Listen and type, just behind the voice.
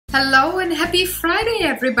Hello and happy Friday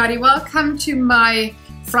everybody! Welcome to my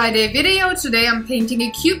Friday video. Today I'm painting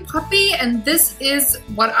a cute puppy, and this is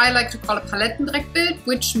what I like to call a Palettendreckbild,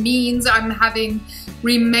 which means I'm having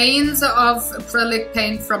remains of acrylic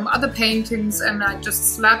paint from other paintings and I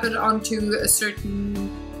just slap it onto a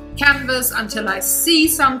certain canvas until I see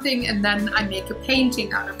something, and then I make a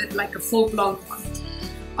painting out of it, like a full-blown one.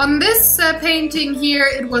 On this painting here,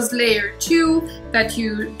 it was layer 2 that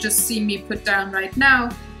you just see me put down right now,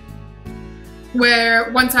 where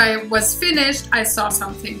once I was finished, I saw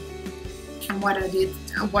something. And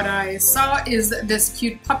what I saw is this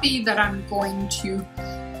cute puppy that I'm going to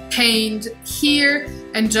paint here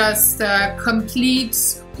and just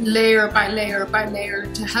complete layer by layer by layer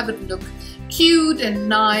to have it look cute and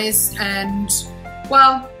nice and,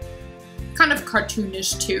 well, kind of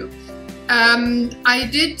cartoonish too. I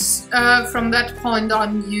did from that point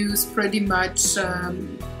on use pretty much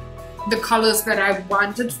the colors that I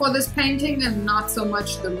wanted for this painting and not so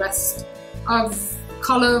much the rest of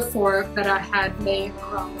color that I had laying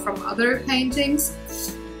around from other paintings.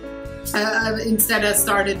 Instead I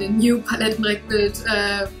started a new Palettendreckbild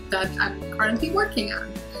that I'm currently working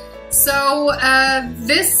on. So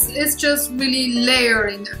this is just really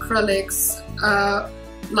layering acrylics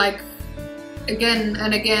like again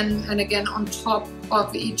and again and again on top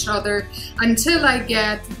of each other until I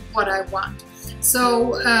get what I want.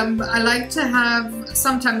 So I like to have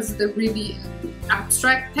sometimes the really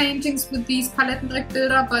abstract paintings with these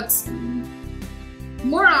Palettendreckbilder, but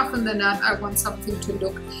more often than not I want something to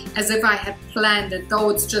look as if I had planned it, though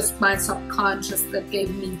it's just my subconscious that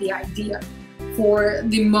gave me the idea for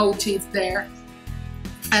the motif there.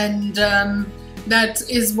 And that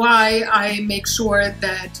is why I make sure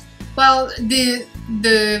that, well,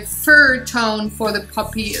 the fur tone for the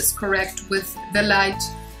puppy is correct with the light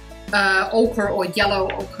ochre or yellow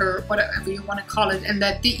ochre, whatever you want to call it, and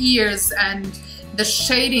that the ears and the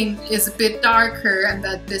shading is a bit darker, and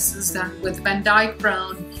that this is done with Van Dyke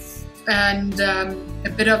brown and a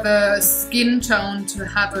bit of a skin tone to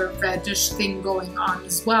have a reddish thing going on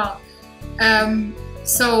as well.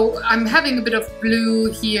 So I'm having a bit of blue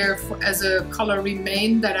here as a color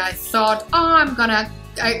remain that I thought, oh,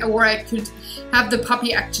 I could have the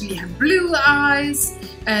puppy actually have blue eyes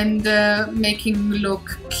and make him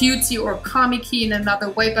look cutesy or comic-y in another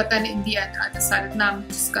way, but then in the end I decided, no, I'm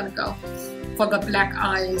just gonna go for the black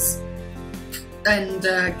eyes and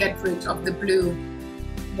get rid of the blue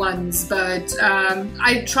ones. But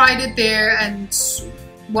I tried it there and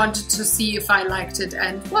wanted to see if I liked it,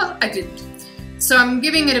 and well, I didn't. So I'm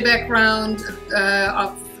giving it a background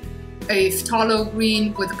of a phthalo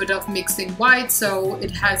green with a bit of mixing white, so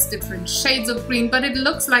it has different shades of green, but it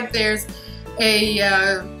looks like there's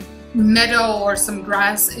a meadow or some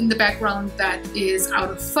grass in the background that is out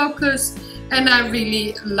of focus, and I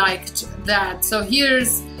really liked that. So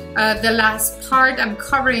here's the last part. I'm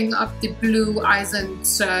covering up the blue eyes and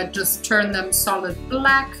just turn them solid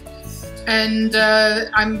black, and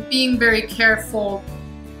I'm being very careful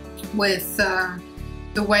with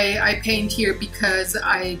the way I paint here because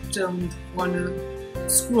I don't want to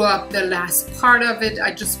screw up the last part of it.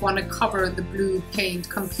 I just want to cover the blue paint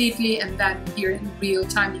completely, and then here in real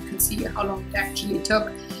time you can see how long it actually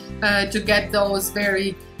took to get those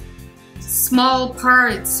very small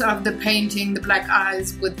parts of the painting, the black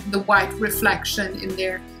eyes with the white reflection in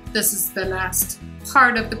there. This is the last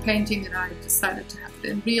part of the painting, and I decided to have it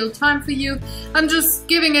in real time for you. I'm just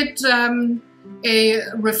giving it a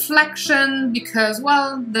reflection because,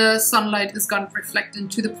 well, the sunlight is going to reflect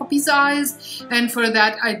into the puppy's eyes, and for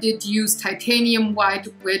that I did use titanium white,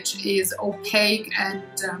 which is opaque and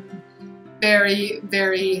very,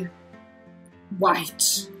 very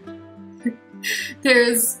white.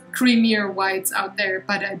 There's creamier whites out there,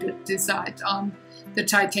 but I did decide on the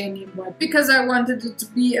titanium white because I wanted it to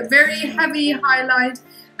be a very heavy highlight,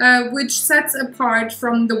 which sets apart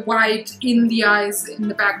from the white in the eyes in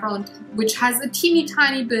the background, which has a teeny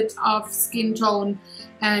tiny bit of skin tone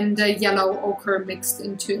and yellow ochre mixed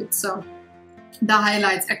into it. So the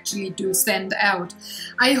highlights actually do stand out.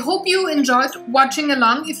 I hope you enjoyed watching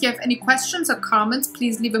along. If you have any questions or comments,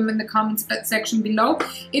 please leave them in the comments section below.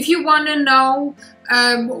 If you want to know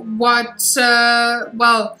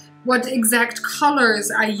what exact colors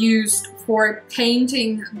I used for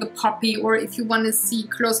painting the puppy, or if you want to see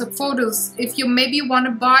close-up photos, if you maybe want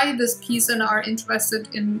to buy this piece and are interested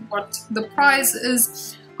in what the price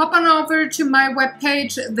is, hop on over to my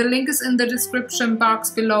webpage. The link is in the description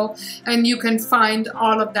box below, and you can find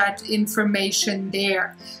all of that information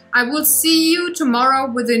there. I will see you tomorrow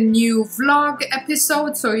with a new vlog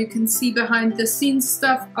episode, so you can see behind the scenes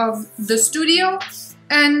stuff of the studio.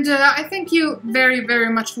 And I thank you very, very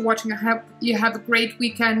much for watching. I hope you have a great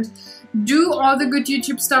weekend. Do all the good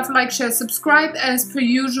YouTube stuff, like, share, subscribe as per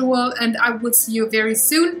usual, and I will see you very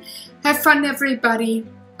soon. Have fun, everybody.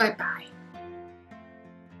 Bye-bye.